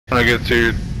to get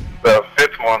to the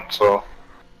 5th one, so.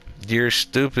 You're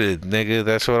stupid, nigga.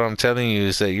 That's what I'm telling you,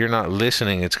 is that you're not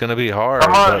listening. It's gonna be hard,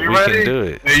 Come on, but you we ready? can do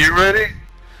it. Are you ready?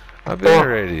 I've been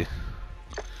ready.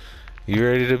 You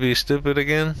ready to be stupid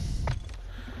again?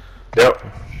 Yep.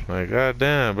 Like,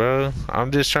 goddamn, bro.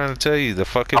 I'm just trying to tell you, the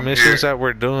fucking missions that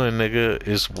we're doing, nigga,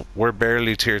 is we're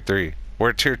barely tier 3.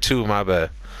 We're tier 2, my bad.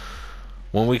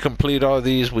 When we complete all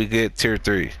these, we get tier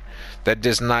 3. That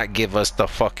does not give us the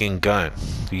fucking gun.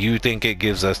 You think it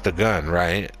gives us the gun,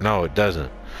 right? No, it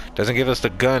doesn't. Doesn't give us the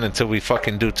gun until we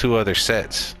fucking do 2 other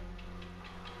sets.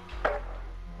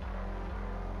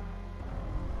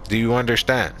 Do you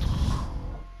understand?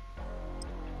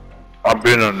 I've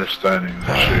been understanding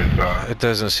this shit, dog. It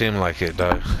doesn't seem like it,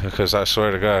 dog. Because I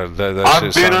swear to God, that I've shit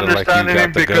been sounded like you understanding got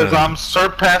it the because gun. I'm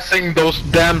surpassing those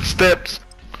damn steps.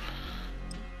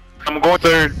 I'm going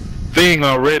third thing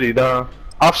already, dog.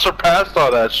 I've surpassed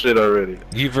all that shit already.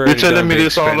 You've already telling done me Big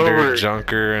this all Spender, over.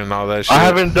 Junker, and all that shit. I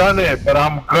haven't done it, but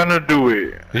I'm gonna do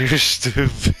it. You're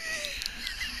stupid.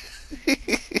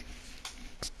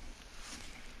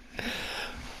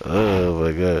 Oh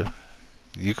my god.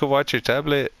 You can watch your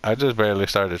tablet. I just barely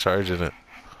started charging it.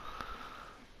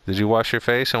 Did you wash your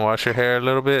face and wash your hair a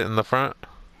little bit in the front?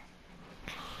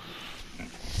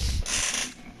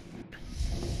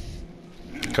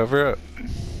 Cover up.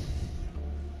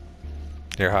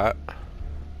 You're hot.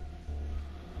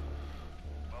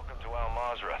 Welcome to Al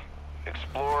Mazrah.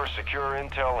 Explore, secure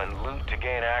intel, and loot to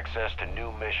gain access to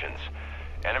new missions.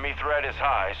 Enemy threat is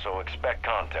high, so expect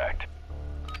contact.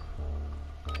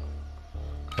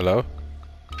 Hello?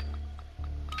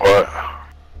 What?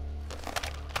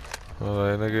 Oh,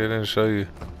 that nigga didn't show you.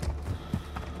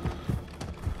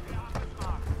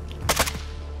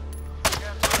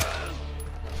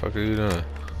 Fuck are you doing?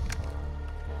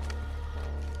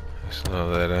 That's none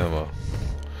of that ammo.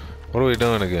 What are we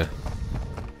doing again?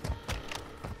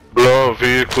 Blow up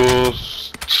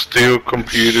vehicles, steal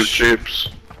computer chips,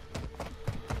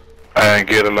 and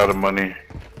get a lot of money.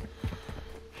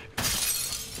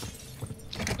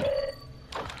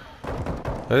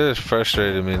 It just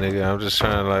frustrated me, nigga. I'm just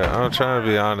trying to, like, I'm trying to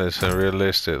be honest and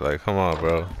realistic. Like, come on,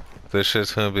 bro. This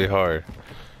shit's gonna be hard.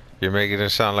 You're making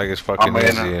it sound like it's fucking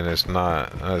easy, and it's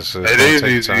not. It is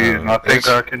easy. I think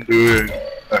I can do it.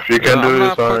 If you can do it, I'm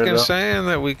not it's alright. fucking saying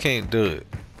that we can't do it.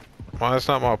 Well, that's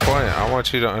not my point. I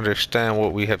want you to understand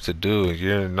what we have to do.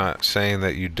 You're not saying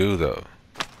that you do, though.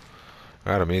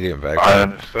 I got a medium back. I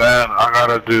understand. I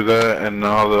gotta do that and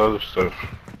all the other stuff.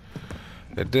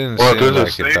 It didn't seem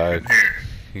like it, dog.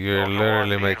 You're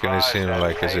literally making it seem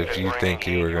like as if you think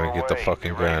you were gonna get the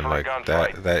fucking gun like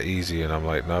that easy, and I'm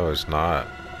like, no, it's not.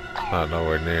 Not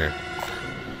nowhere near.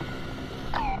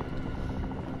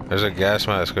 There's a gas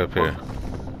mask up here.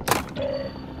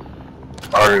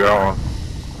 Already got one.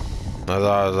 I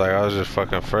was just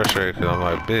fucking frustrated because I'm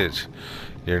like, bitch,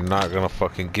 you're not gonna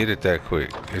fucking get it that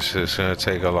quick. It's just gonna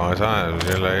take a long time.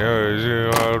 You're like,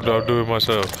 oh, I'll do it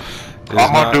myself. I'm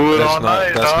gonna do it all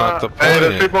night. That's not the point. Hey,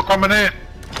 there's people coming in.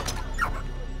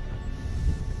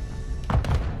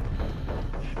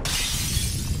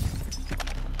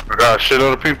 I got a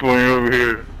shitload of people over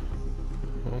here.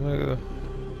 Oh, nigga.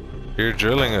 You're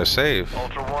drilling a safe.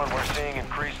 Ultra One, we're seeing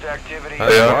increased activity.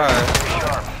 That's why.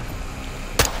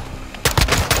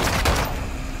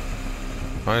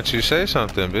 Why don't you say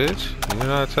something, bitch? You're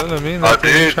not telling me nothing.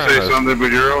 I did say something,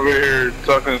 but you're over here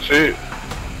talking shit.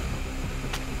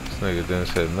 This nigga didn't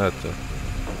say nothing.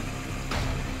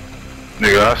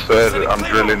 Nigga, I said I'm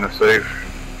drilling the safe.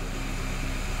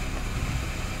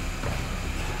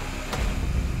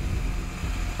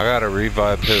 I got a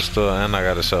revive pistol and I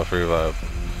got a self-revive.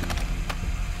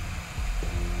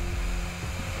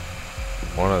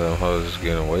 One of them hoes is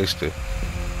getting wasted.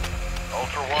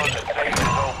 Ultra One, the safe is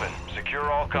open. Secure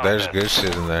all contents. There's good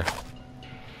shit in there.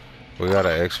 We got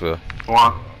an exfil.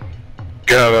 One.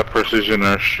 Get out of that precision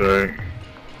airstrike.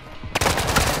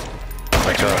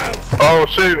 Watch out. Oh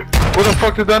shit! Where the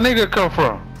fuck did that nigga come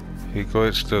from? He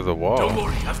glitched through the wall. Don't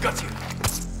worry, I've got you.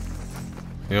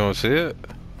 You don't see it?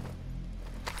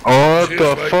 Oh, what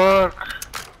the fuck?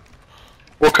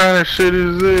 What kind of shit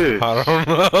is this? I don't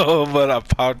know, but I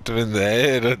popped him in the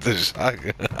head with the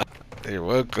shotgun. You're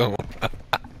welcome.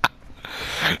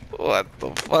 What the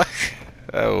fuck?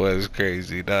 That was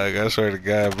crazy, dog. I swear to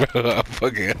God, bro. I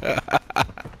fucking.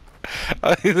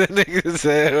 The nigga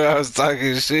said I was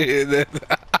talking shit, and then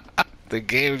the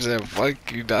game said,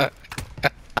 fuck you, dog.